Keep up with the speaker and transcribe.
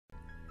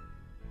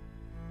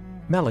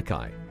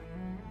Malachi,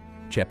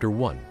 chapter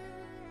 1.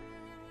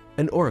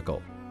 An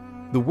oracle,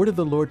 the word of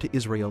the Lord to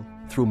Israel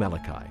through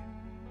Malachi.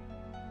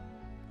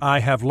 I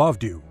have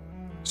loved you,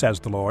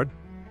 says the Lord.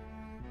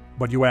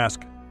 But you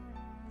ask,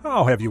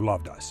 how have you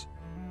loved us?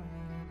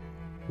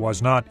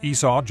 Was not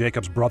Esau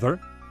Jacob's brother,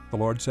 the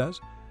Lord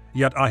says?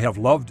 Yet I have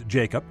loved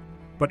Jacob,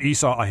 but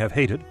Esau I have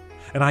hated,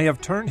 and I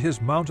have turned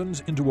his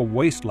mountains into a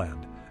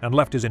wasteland, and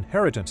left his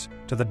inheritance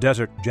to the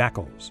desert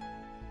jackals.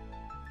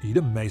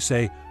 Edom may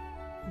say,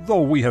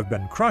 though we have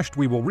been crushed,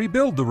 we will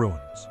rebuild the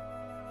ruins.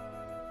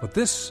 But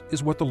this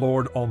is what the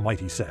Lord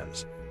Almighty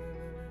says.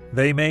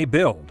 They may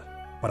build,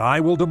 but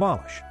I will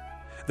demolish.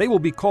 They will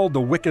be called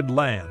the wicked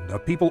land, a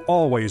people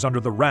always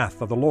under the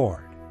wrath of the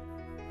Lord.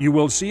 You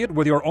will see it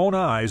with your own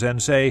eyes and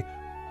say,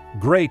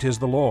 great is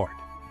the Lord,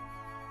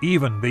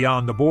 even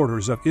beyond the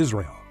borders of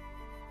Israel.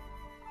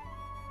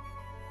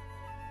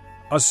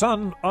 A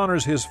son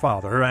honors his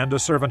father, and a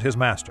servant his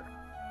master.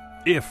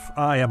 If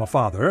I am a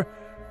father,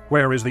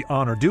 where is the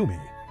honor due me?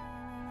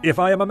 If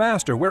I am a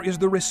master, where is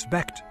the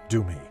respect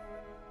due me?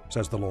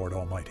 Says the Lord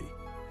Almighty.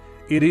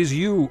 It is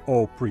you,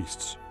 O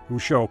priests, who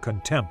show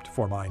contempt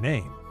for my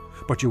name.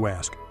 But you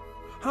ask,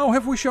 how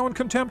have we shown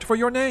contempt for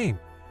your name?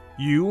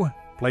 You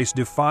place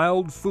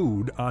defiled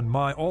food on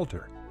my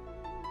altar.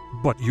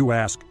 But you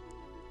ask,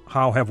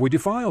 how have we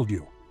defiled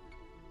you?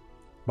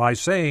 By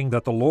saying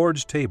that the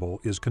Lord's table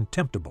is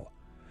contemptible.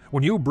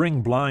 When you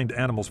bring blind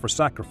animals for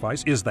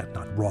sacrifice, is that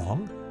not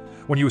wrong?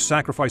 When you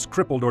sacrifice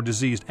crippled or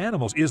diseased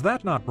animals, is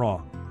that not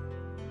wrong?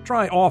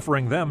 Try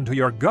offering them to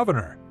your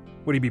governor.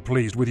 Would he be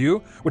pleased with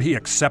you? Would he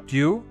accept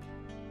you?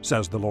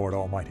 Says the Lord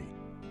Almighty.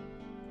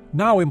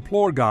 Now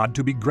implore God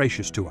to be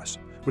gracious to us.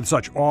 With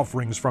such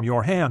offerings from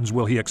your hands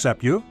will he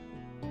accept you?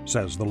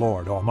 Says the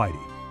Lord Almighty.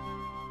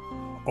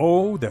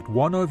 Oh, that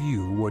one of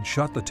you would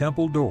shut the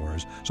temple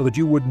doors, so that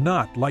you would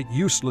not light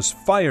useless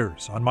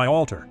fires on my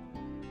altar.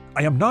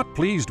 I am not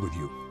pleased with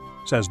you,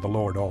 says the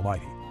Lord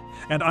Almighty,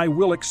 and I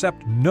will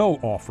accept no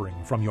offering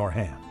from your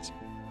hands.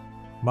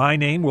 My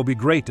name will be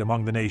great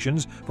among the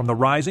nations, from the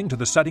rising to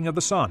the setting of the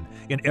sun.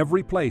 In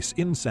every place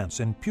incense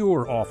and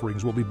pure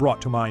offerings will be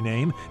brought to my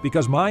name,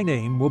 because my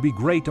name will be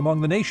great among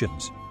the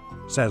nations,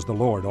 says the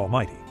Lord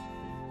Almighty.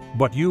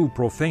 But you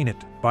profane it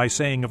by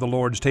saying of the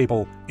Lord's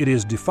table, it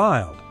is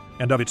defiled,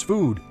 and of its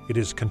food, it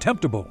is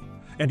contemptible.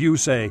 And you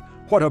say,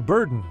 what a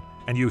burden,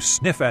 and you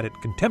sniff at it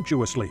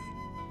contemptuously,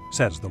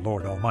 says the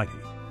Lord Almighty.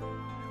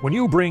 When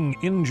you bring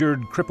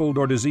injured, crippled,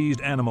 or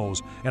diseased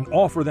animals and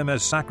offer them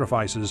as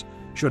sacrifices,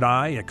 should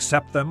I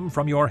accept them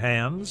from your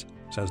hands?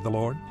 Says the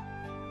Lord.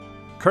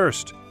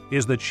 Cursed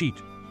is the cheat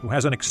who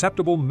has an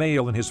acceptable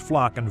male in his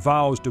flock and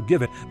vows to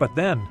give it, but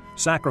then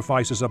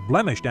sacrifices a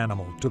blemished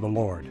animal to the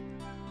Lord.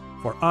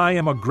 For I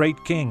am a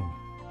great king,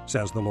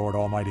 says the Lord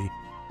Almighty,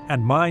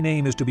 and my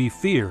name is to be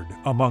feared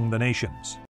among the nations.